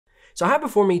So I have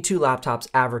before me two laptops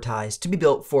advertised to be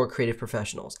built for creative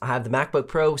professionals. I have the MacBook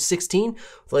Pro 16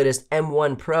 with the latest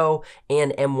M1 Pro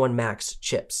and M1 Max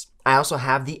chips. I also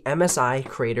have the MSI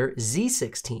Creator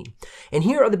Z16. And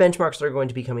here are the benchmarks that are going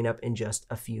to be coming up in just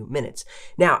a few minutes.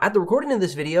 Now, at the recording of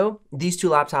this video, these two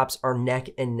laptops are neck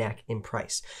and neck in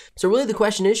price. So really the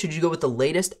question is, should you go with the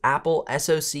latest Apple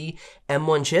SoC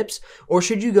M1 chips, or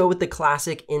should you go with the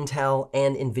classic Intel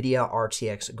and NVIDIA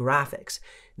RTX graphics?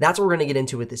 That's what we're going to get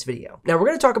into with this video. Now, we're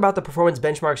going to talk about the performance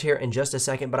benchmarks here in just a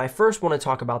second, but I first want to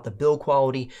talk about the build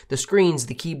quality, the screens,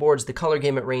 the keyboards, the color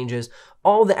gamut ranges,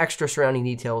 all the extra surrounding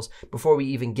details before we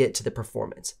even get to the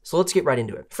performance. So let's get right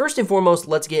into it. First and foremost,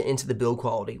 let's get into the build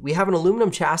quality. We have an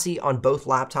aluminum chassis on both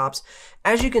laptops.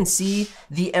 As you can see,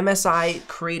 the MSI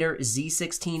Creator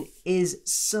Z16 is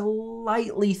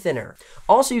slightly thinner.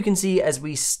 Also, you can see as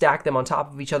we stack them on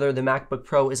top of each other, the MacBook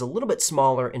Pro is a little bit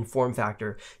smaller in form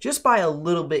factor. Just by a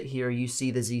little bit here, you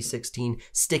see the Z16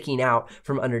 sticking out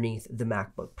from underneath the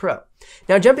MacBook Pro.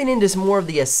 Now, jumping into some more of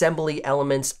the assembly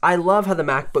elements, I love how the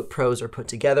MacBook Pros are put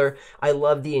together. I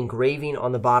love the engraving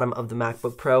on the bottom of the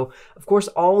MacBook Pro. Of course,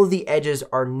 all of the edges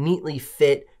are neatly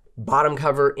fit bottom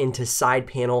cover into side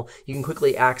panel. You can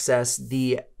quickly access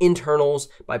the internals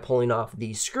by pulling off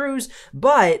these screws,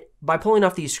 but by pulling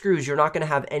off these screws, you're not going to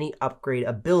have any upgrade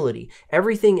ability.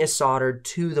 Everything is soldered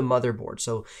to the motherboard.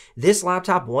 So this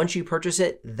laptop, once you purchase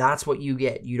it, that's what you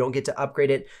get. You don't get to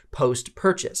upgrade it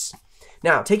post-purchase.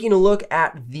 Now, taking a look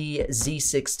at the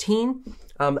Z16,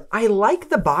 I like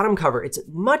the bottom cover. It's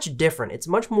much different. It's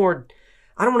much more,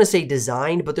 I don't want to say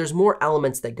designed, but there's more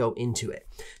elements that go into it.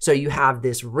 So you have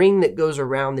this ring that goes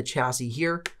around the chassis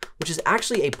here, which is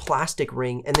actually a plastic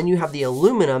ring, and then you have the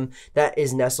aluminum that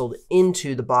is nestled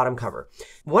into the bottom cover.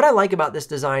 What I like about this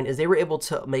design is they were able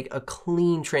to make a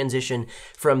clean transition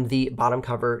from the bottom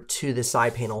cover to the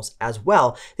side panels as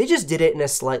well. They just did it in a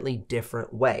slightly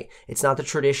different way. It's not the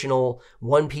traditional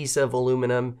one piece of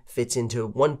aluminum fits into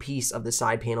one piece of the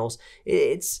side panels.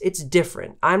 It's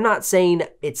different. I'm not saying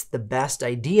it's the best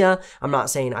idea. I'm not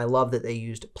saying I love that they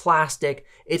used plastic.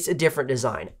 It's a different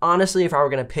design. Honestly, if I were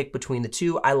going to pick between the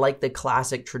two, I like the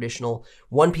classic traditional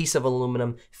one piece of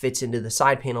aluminum fits into the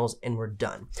side panels and we're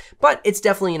done. But it's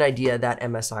definitely an idea that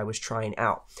MSI was trying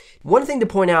out. One thing to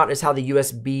point out is how the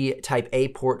USB Type A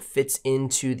port fits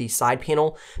into the side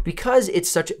panel. Because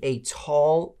it's such a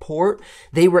tall port,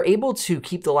 they were able to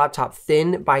keep the laptop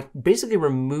thin by basically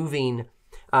removing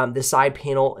the side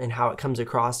panel and how it comes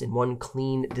across in one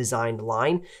clean designed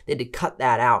line. They had to cut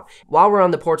that out. While we're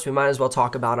on the ports, we might as well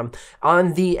talk about them.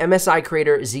 On the MSI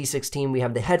Creator Z16, we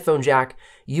have the headphone jack,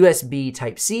 USB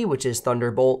Type-C, which is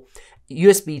Thunderbolt,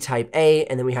 USB Type-A,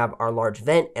 and then we have our large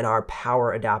vent and our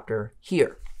power adapter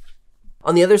here.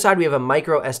 On the other side, we have a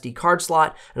micro SD card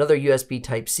slot, another USB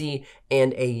Type-C,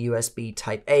 and a USB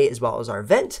Type-A, as well as our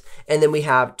vent. And then we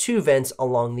have two vents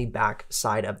along the back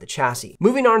side of the chassis.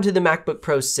 Moving on to the MacBook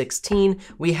Pro 16,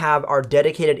 we have our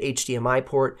dedicated HDMI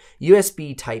port,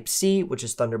 USB Type-C, which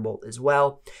is Thunderbolt as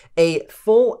well, a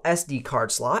full SD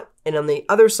card slot, and on the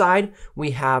other side,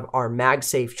 we have our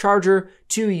MagSafe charger,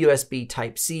 two USB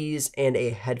Type-Cs, and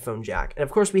a headphone jack. And of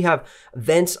course, we have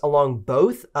vents along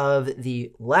both of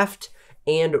the left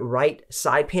and right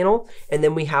side panel, and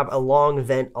then we have a long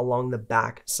vent along the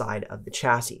back side of the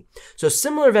chassis. So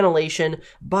similar ventilation,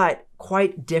 but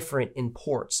quite different in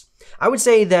ports. I would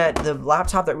say that the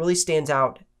laptop that really stands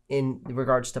out in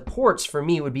regards to ports for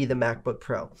me would be the MacBook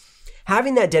Pro.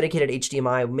 Having that dedicated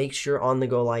HDMI makes your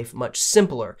on-the-go life much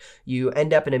simpler. You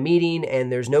end up in a meeting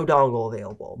and there's no dongle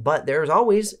available, but there's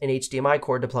always an HDMI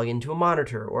cord to plug into a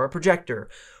monitor or a projector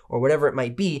or whatever it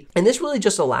might be. And this really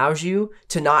just allows you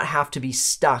to not have to be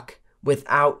stuck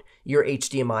without your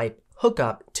HDMI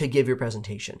hookup to give your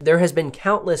presentation. There has been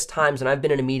countless times when I've been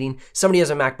in a meeting, somebody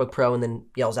has a MacBook Pro and then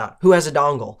yells out, who has a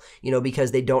dongle? You know,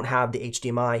 because they don't have the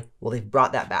HDMI. Well, they've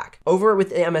brought that back. Over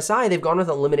with MSI, they've gone with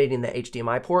eliminating the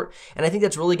HDMI port, and I think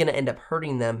that's really gonna end up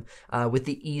hurting them with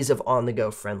the ease of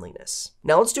on-the-go friendliness.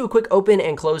 Now let's do a quick open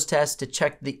and close test to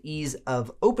check the ease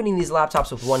of opening these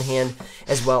laptops with one hand,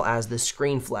 as well as the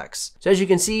screen flex. So as you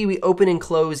can see, we open and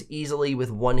close easily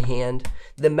with one hand.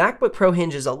 The MacBook Pro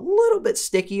hinge is a little bit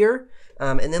stickier,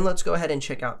 and then let's go ahead and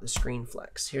check out the screen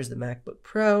flex. Here's the MacBook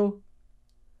Pro.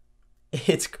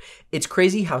 It's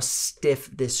crazy how stiff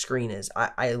this screen is.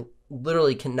 I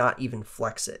literally cannot even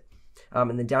flex it.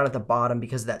 And then down at the bottom,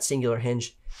 because of that singular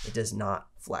hinge, it does not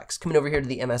flex. Coming over here to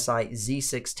the MSI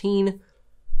Z16.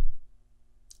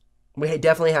 We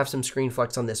definitely have some screen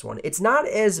flex on this one. It's not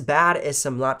as bad as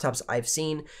some laptops I've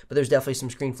seen, but there's definitely some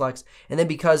screen flex. And then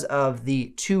because of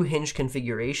the 2-hinge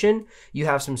configuration, you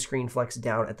have some screen flex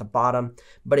down at the bottom,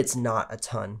 but it's not a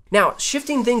ton. Now,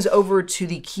 shifting things over to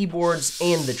the keyboards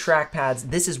and the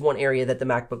trackpads, this is one area that the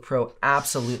MacBook Pro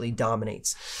absolutely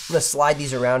dominates. I'm gonna slide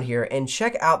these around here and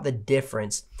check out the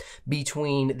difference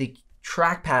between the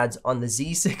trackpads on the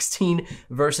Z16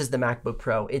 versus the MacBook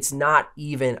Pro. It's not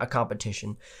even a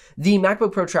competition. The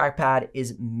MacBook Pro trackpad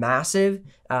is massive.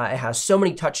 It has so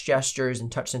many touch gestures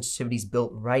and touch sensitivities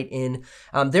built right in.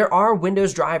 There are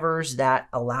Windows drivers that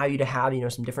allow you to have,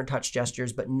 some different touch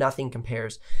gestures, but nothing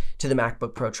compares to the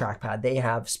MacBook Pro trackpad. They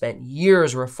have spent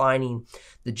years refining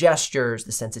the gestures,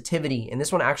 the sensitivity, and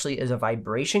this one actually is a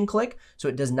vibration click, so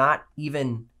it does not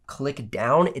even click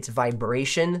down. It's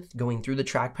vibration going through the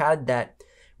trackpad that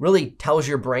really tells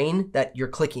your brain that you're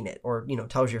clicking it, or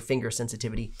tells your finger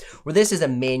sensitivity, where this is a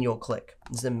manual click.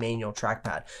 This is a manual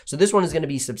trackpad. So this one is going to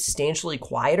be substantially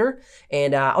quieter,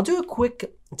 and I'll do a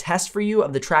quick test for you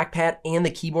of the trackpad and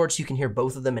the keyboard so you can hear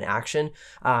both of them in action,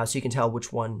 so you can tell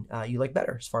which one you like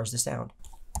better as far as the sound.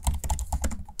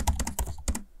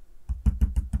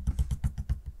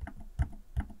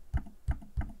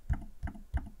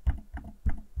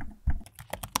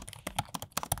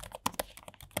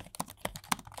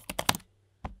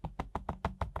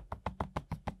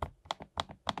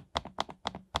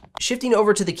 Shifting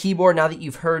over to the keyboard, now that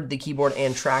you've heard the keyboard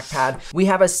and trackpad, we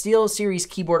have a SteelSeries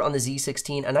keyboard on the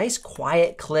Z16, a nice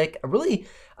quiet click, a really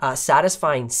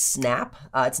satisfying snap.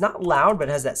 It's not loud, but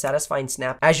it has that satisfying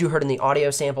snap as you heard in the audio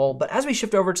sample. But as we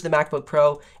shift over to the MacBook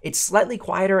Pro, it's slightly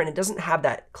quieter and it doesn't have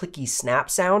that clicky snap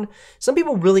sound. Some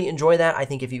people really enjoy that. I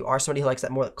think if you are somebody who likes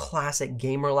that more classic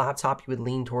gamer laptop, you would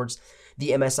lean towards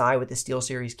the MSI with the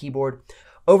SteelSeries keyboard.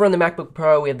 Over on the MacBook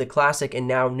Pro, we have the classic and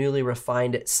now newly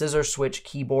refined scissor switch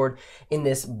keyboard in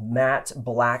this matte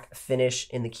black finish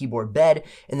in the keyboard bed.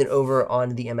 And then over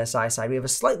on the MSI side, we have a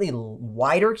slightly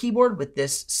wider keyboard with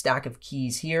this stack of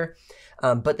keys here.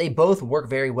 But they both work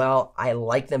very well. I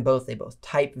like them both. They both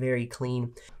type very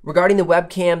clean. Regarding the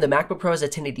webcam, the MacBook Pro has a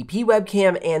 1080p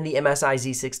webcam and the MSI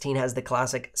Z16 has the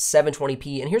classic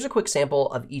 720p. And here's a quick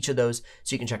sample of each of those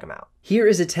so you can check them out. Here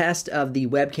is a test of the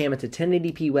webcam. It's a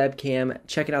 1080p webcam.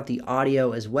 Checking out the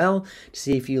audio as well to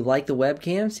see if you like the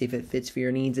webcam, see if it fits for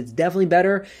your needs. It's definitely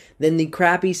better than the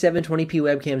crappy 720p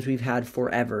webcams we've had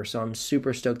forever. So I'm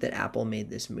super stoked that Apple made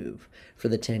this move for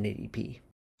the 1080p.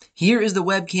 Here is the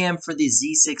webcam for the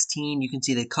Z16. You can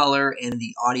see the color and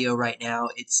the audio right now.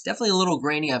 It's definitely a little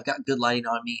grainy. I've got good lighting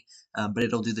on me, but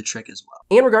it'll do the trick as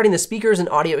well. And regarding the speakers and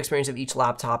audio experience of each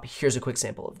laptop, here's a quick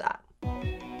sample of that.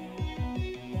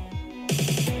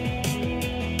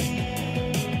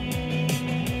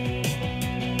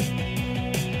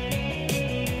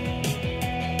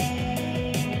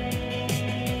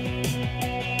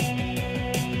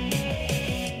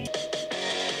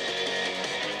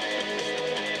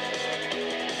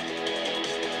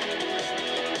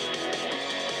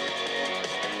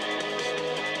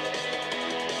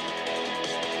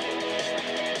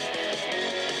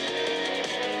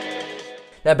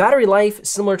 Now, battery life,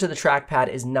 similar to the trackpad,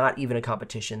 is not even a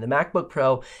competition. The MacBook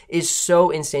Pro is so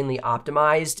insanely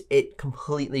optimized, it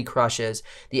completely crushes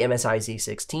the MSI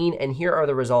Z16, and here are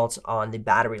the results on the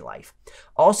battery life.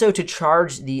 Also, to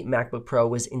charge the MacBook Pro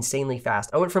was insanely fast.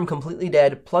 I went from completely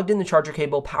dead, plugged in the charger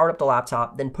cable, powered up the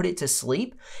laptop, then put it to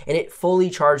sleep, and it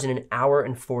fully charged in 1 hour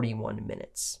and 41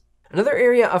 minutes. Another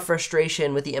area of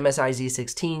frustration with the MSI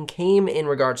Z16 came in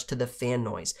regards to the fan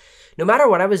noise. No matter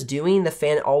what I was doing, the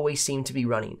fan always seemed to be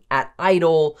running at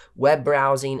idle, web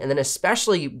browsing, and then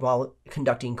especially while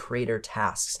conducting creator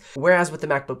tasks. Whereas with the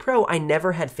MacBook Pro, I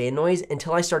never had fan noise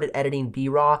until I started editing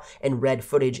B-RAW and red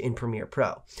footage in Premiere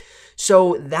Pro.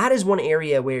 So that is one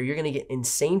area where you're gonna get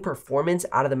insane performance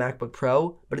out of the MacBook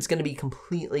Pro, but it's gonna be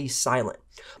completely silent.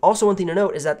 Also, one thing to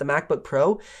note is that the MacBook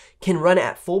Pro can run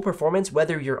at full performance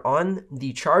whether you're on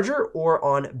the charger or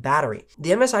on battery.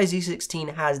 The MSI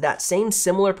Z16 has that same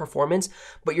similar performance,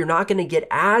 but you're not gonna get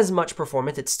as much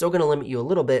performance. It's still gonna limit you a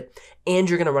little bit, and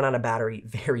you're gonna run out of battery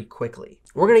very quickly.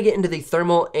 We're gonna get into the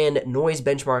thermal and noise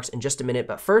benchmarks in just a minute,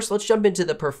 but first let's jump into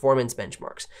the performance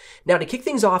benchmarks. Now, to kick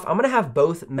things off, I'm gonna have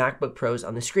both MacBook Pros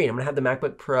on the screen. I'm gonna have the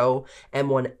MacBook Pro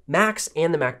M1 Max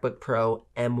and the MacBook Pro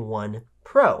M1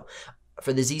 Pro.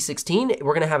 For the Z16,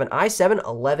 we're going to have an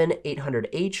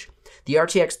i7-11800H, the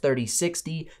RTX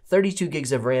 3060, 32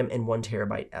 gigs of RAM, and 1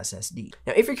 terabyte SSD.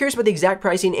 Now, if you're curious about the exact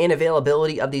pricing and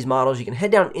availability of these models, you can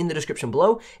head down in the description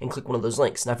below and click one of those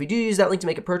links. Now, if you do use that link to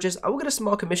make a purchase, I will get a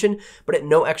small commission, but at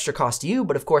no extra cost to you.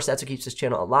 But of course, that's what keeps this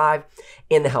channel alive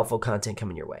and the helpful content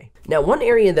coming your way. Now, one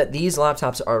area that these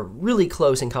laptops are really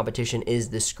close in competition is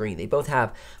the screen. They both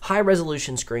have high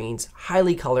resolution screens,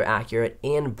 highly color accurate,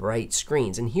 and bright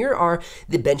screens. And here are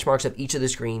the benchmarks of each of the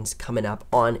screens coming up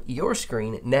on your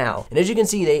screen now. And as you can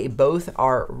see, they both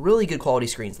are really good quality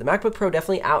screens. The MacBook Pro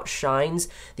definitely outshines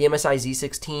the MSI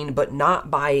Z16, but not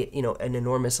by, an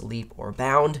enormous leap or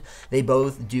bound. They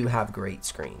both do have great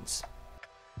screens.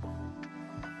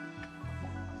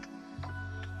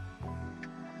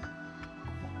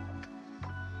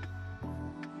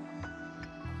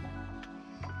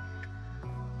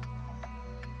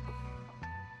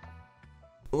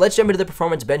 Let's jump into the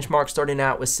performance benchmark, starting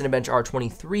out with Cinebench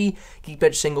R23,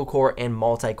 Geekbench single core, and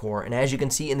multi-core. And as you can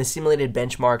see in the simulated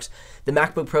benchmarks, the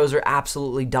MacBook Pros are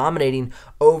absolutely dominating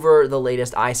over the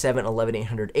latest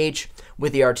i7-11800H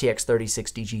with the RTX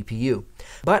 3060 GPU.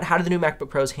 But how do the new MacBook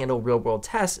Pros handle real-world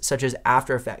tests, such as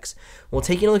After Effects? Well,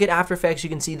 taking a look at After Effects, you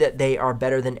can see that they are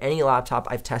better than any laptop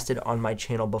I've tested on my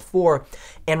channel before.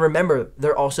 And remember,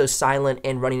 they're also silent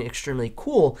and running extremely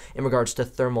cool in regards to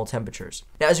thermal temperatures.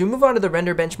 Now, as we move on to the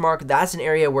render benchmark, that's an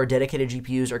area where dedicated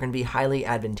GPUs are going to be highly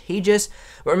advantageous.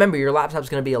 But remember, your laptop's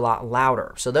going to be a lot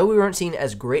louder. So though we weren't seeing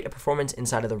as great a performance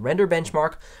inside of the render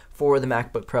benchmark for the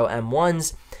MacBook Pro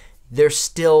M1s, they're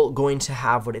still going to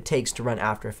have what it takes to run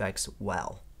After Effects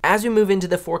well. As we move into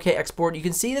the 4K export, you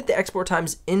can see that the export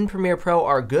times in Premiere Pro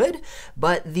are good,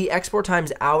 but the export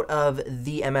times out of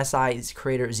the MSI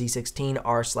Creator Z16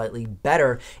 are slightly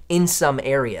better in some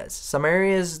areas. Some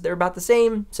areas, they're about the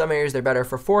same. Some areas, they're better.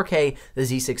 For 4K, the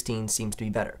Z16 seems to be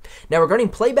better. Now, regarding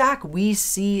playback, we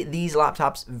see these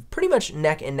laptops pretty much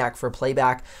neck and neck for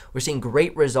playback. We're seeing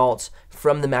great results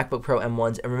from the MacBook Pro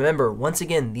M1s. And remember, once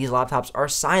again, these laptops are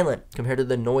silent compared to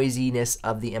the noisiness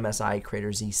of the MSI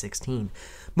Creator Z16.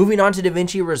 Moving on to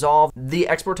DaVinci Resolve, the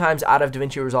export times out of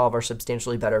DaVinci Resolve are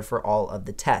substantially better for all of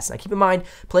the tests. Now keep in mind,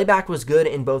 playback was good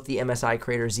in both the MSI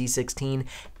Creator Z16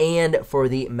 and for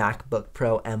the MacBook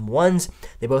Pro M1s.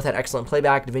 They both had excellent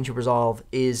playback. DaVinci Resolve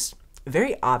is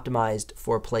very optimized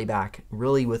for playback,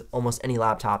 really with almost any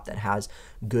laptop that has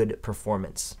good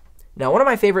performance. Now, one of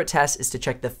my favorite tests is to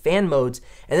check the fan modes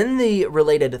and then the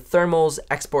related thermals,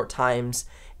 export times,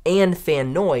 and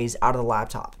fan noise out of the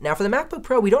laptop. Now for the MacBook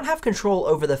Pro, we don't have control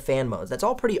over the fan modes. That's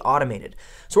all pretty automated.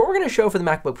 So what we're going to show for the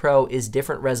MacBook Pro is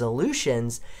different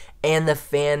resolutions and the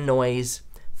fan noise,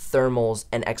 thermals,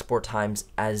 and export times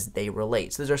as they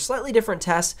relate. So those are slightly different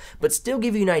tests, but still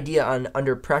give you an idea on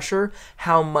under pressure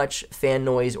how much fan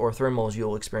noise or thermals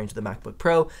you'll experience with the MacBook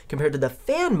Pro compared to the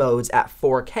fan modes at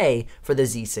 4K for the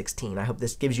Z16. I hope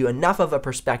this gives you enough of a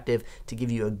perspective to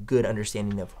give you a good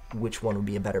understanding of which one would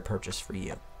be a better purchase for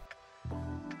you.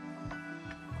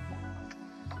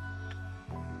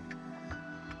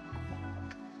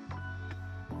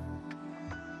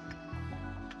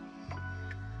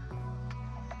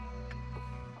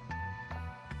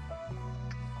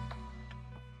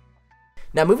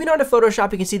 Now moving on to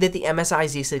Photoshop, you can see that the MSI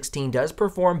Z16 does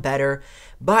perform better,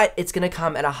 but it's going to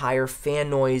come at a higher fan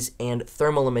noise and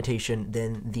thermal limitation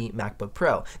than the MacBook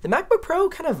Pro. The MacBook Pro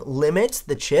kind of limits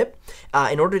the chip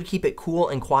in order to keep it cool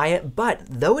and quiet, but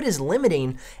though it is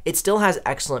limiting, it still has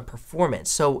excellent performance.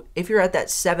 So if you're at that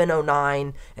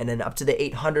 709 and then up to the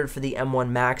 800 for the M1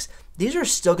 Max, these are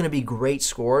still going to be great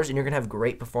scores and you're going to have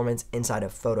great performance inside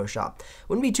of Photoshop.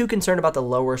 Wouldn't be too concerned about the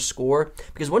lower score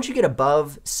because once you get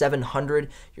above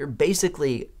 700, you're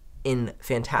basically in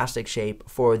fantastic shape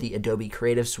for the Adobe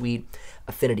Creative Suite,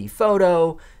 Affinity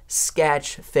Photo,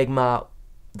 Sketch, Figma,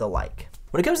 the like.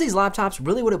 When it comes to these laptops,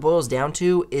 really what it boils down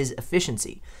to is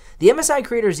efficiency. The MSI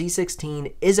Creator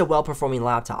Z16 is a well-performing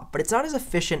laptop, but it's not as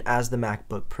efficient as the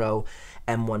MacBook Pro,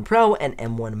 M1 Pro, and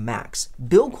M1 Max.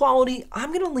 Build quality,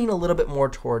 I'm going to lean a little bit more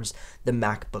towards the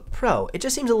MacBook Pro. It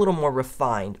just seems a little more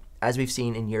refined, as we've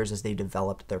seen in years as they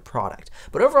developed their product.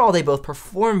 But overall, they both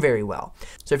perform very well.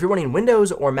 So if you're running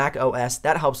Windows or Mac OS,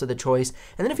 that helps with the choice.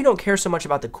 And then if you don't care so much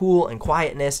about the cool and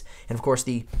quietness, and of course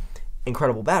the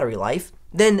incredible battery life,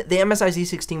 then the MSI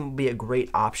Z16 will be a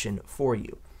great option for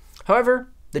you.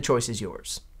 However, the choice is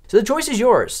yours. So the choice is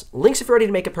yours. Links if you're ready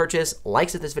to make a purchase,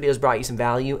 likes if this video has brought you some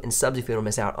value, and subs if you don't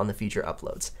miss out on the future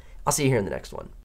uploads. I'll see you here in the next one.